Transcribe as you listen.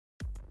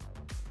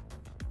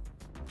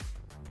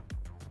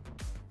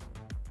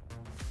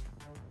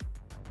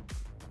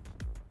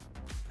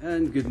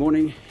And good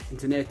morning,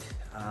 internet.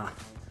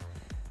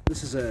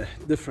 This is a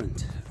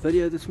different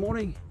video this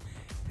morning.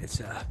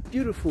 It's a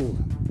beautiful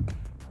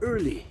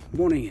early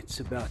morning. It's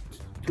about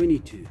 20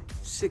 to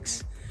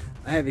 6.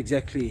 I have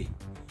exactly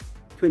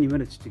 20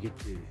 minutes to get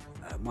to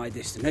my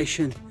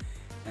destination,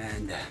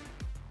 and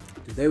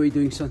today we're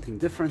doing something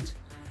different.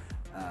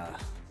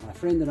 My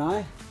friend and I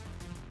are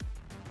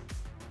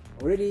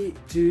ready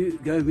to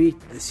go meet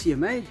the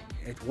CMA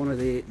at one of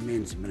their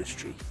men's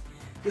ministry.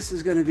 This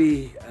is going to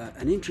be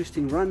an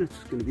interesting run. It's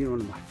going to be one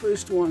of my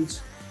first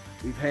ones.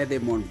 We've had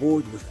them on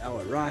board with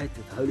our ride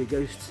with the Holy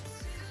Ghost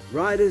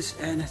riders,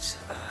 and it's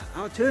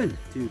our turn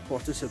to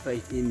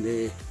participate in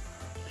their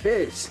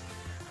affairs.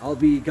 I'll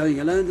be going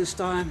alone this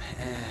time.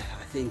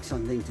 I think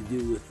something to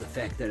do with the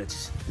fact that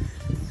it's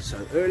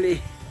so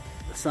early.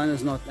 The sun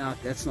is not out.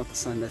 That's not the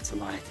sun, that's a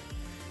light.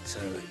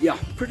 So yeah,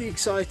 pretty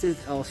excited.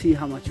 I'll see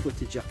how much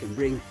footage I can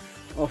bring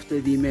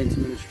after the men's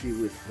ministry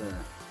with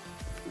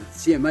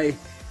CMA.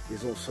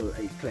 There's also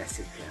a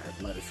classic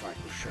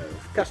motorcycle show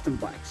of custom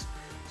bikes.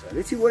 So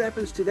let's see what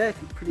happens to that.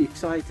 I'm pretty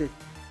excited,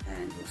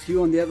 and we'll see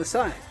you on the other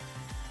side.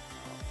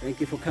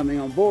 Thank you for coming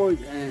on board,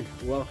 and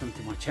welcome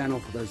to my channel.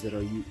 For those that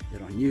are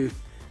new,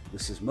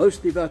 this is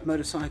mostly about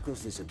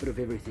motorcycles. There's a bit of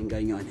everything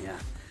going on here.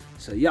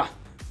 So yeah,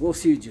 we'll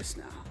see you just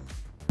now.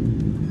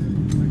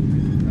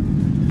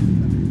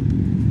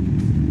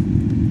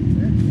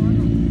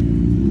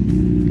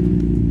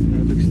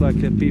 It looks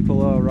like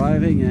people are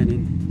arriving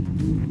and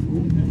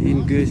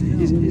in good.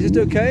 Is it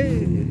okay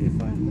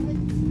if I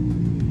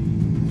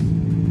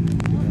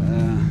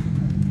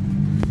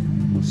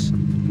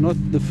not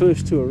the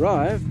first to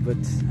arrive, but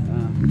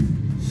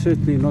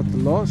certainly not the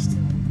last.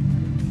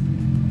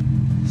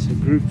 It's a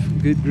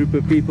good group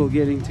of people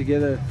getting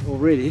together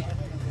already.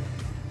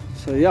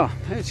 So yeah,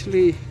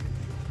 actually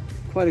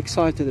quite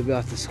excited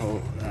about this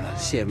whole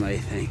CMA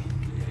thing.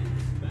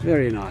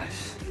 Very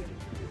nice.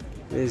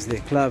 There's their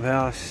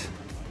clubhouse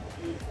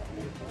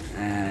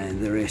and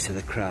the rest of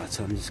the crowd,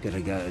 so I'm just going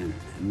to go and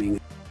mingle.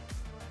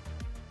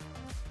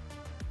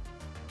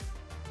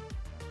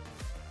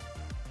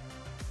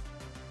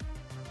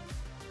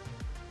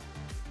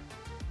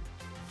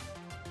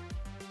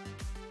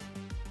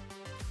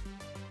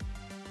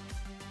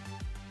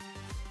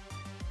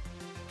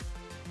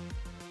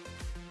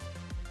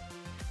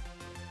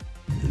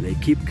 And they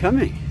keep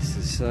coming. This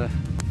is a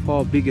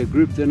far bigger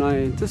group than I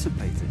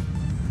anticipated.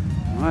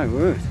 My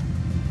word.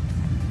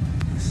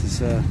 This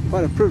is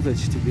quite a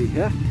privilege to be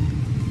here.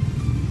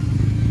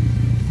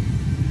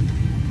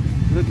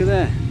 Look at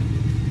that.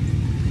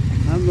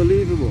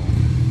 Unbelievable.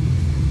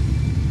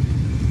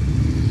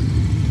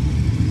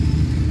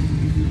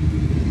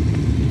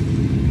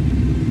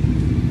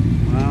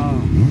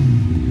 Wow.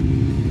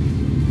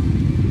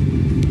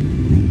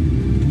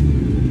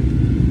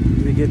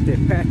 Let me get their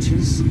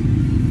patches.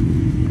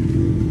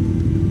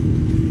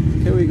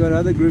 Okay, we got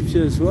other groups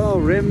here as well,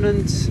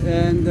 remnants,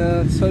 and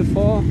so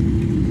far.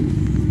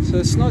 So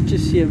it's not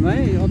just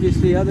CMA,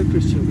 obviously other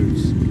Christian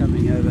groups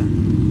coming over.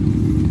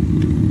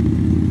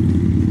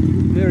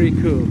 Very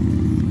cool.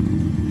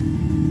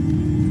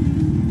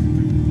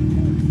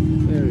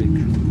 Very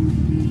cool.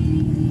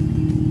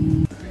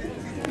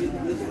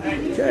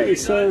 Okay,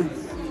 so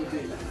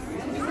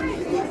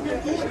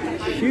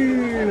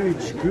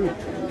huge group.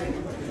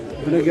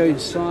 I'm gonna go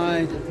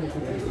inside.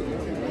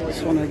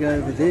 Just wanna go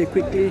over there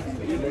quickly.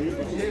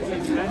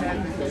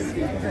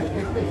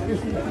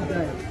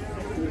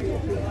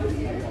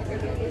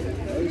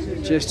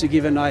 Just to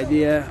give an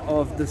idea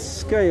of the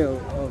scale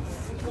of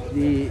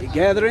the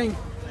gathering,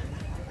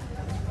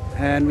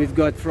 and we've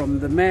got from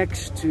the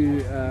Max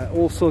to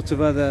all sorts of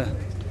other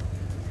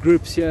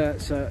groups here,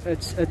 so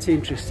it's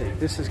interesting.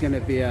 This is going to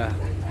be an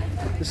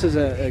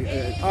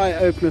eye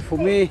opener for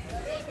me.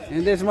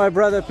 And there's my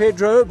brother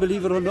Pedro,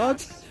 believe it or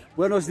not.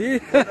 Buenos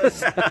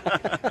dias.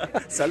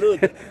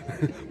 Salud.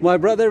 My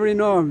brother in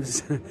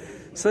arms.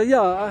 So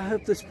yeah, I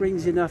hope this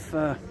brings enough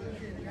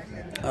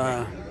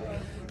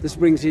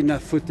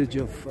footage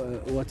of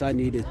what I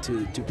needed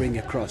to bring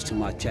across to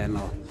my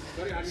channel.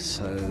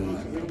 So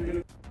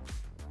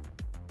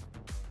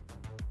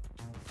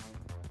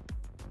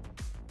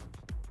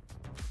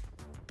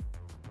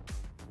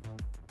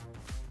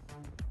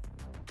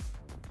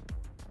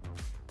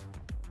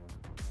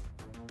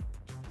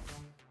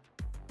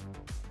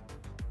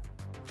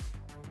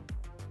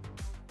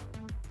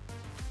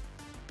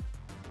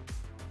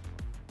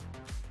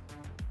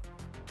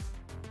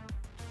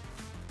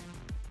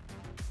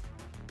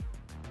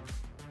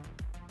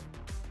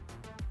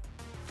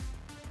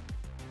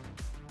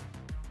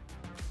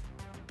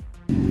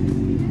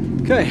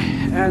okay,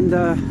 and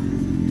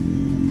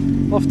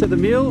after the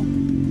meal,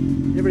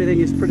 everything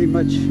is pretty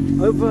much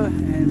over,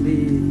 and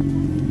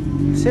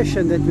the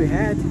session that we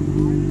had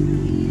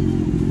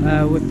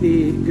with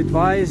the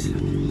goodbyes,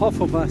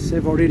 half of us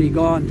have already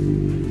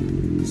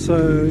gone,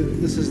 so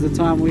this is the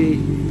time we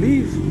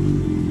leave,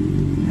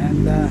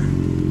 and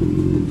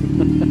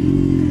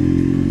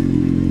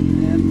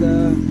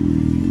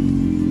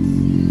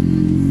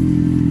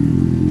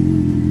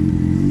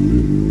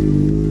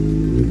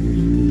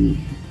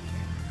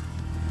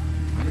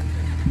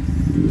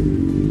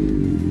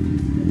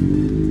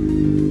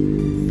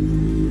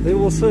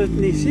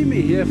suddenly see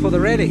me here for the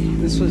rally.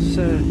 This was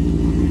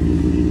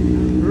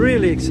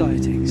really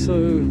exciting. So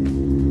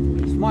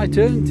it's my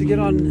turn to get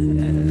on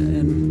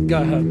and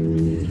go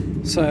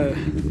home. So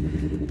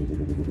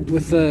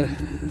with a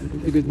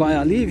goodbye,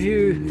 I'll leave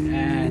you.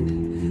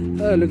 And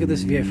oh, look at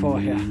this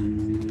VFR here.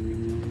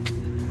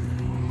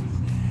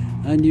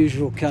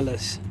 Unusual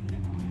colors.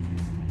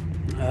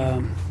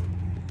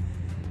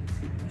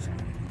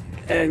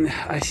 And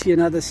I see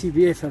another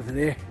CBF over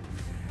there.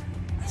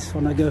 I just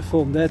want to go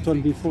film that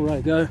one before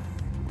I go.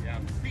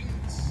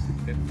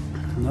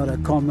 Not a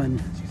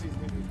common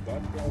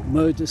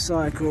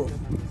motorcycle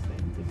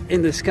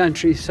in this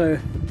country, so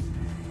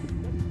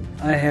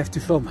I have to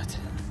film it.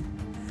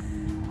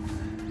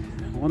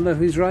 I wonder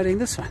who's riding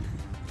this one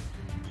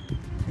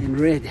in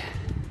red.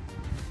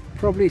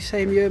 Probably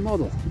same year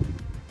model.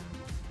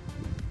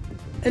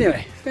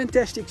 Anyway,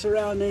 fantastic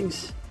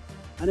surroundings.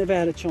 I never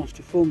had a chance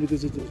to film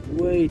because it was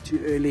way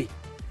too early,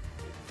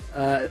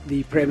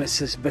 the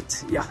premises,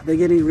 but yeah, they're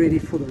getting ready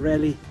for the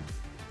rally,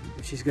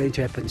 which is going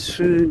to happen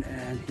soon.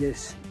 And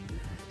here's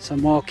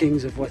some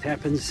markings of what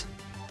happens.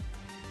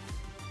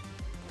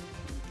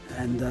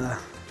 And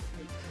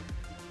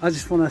I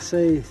just want to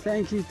say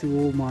thank you to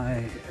all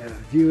my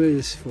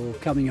viewers for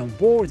coming on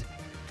board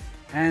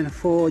and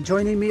for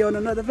joining me on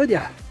another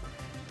video.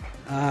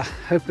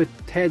 Hope it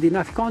had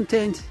enough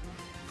content.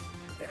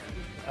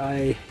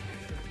 I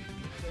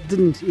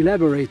didn't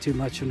elaborate too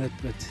much on it,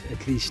 but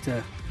at least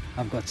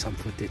I've got some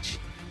footage.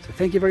 So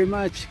thank you very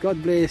much,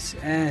 God bless,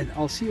 and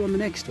I'll see you on the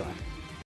next one.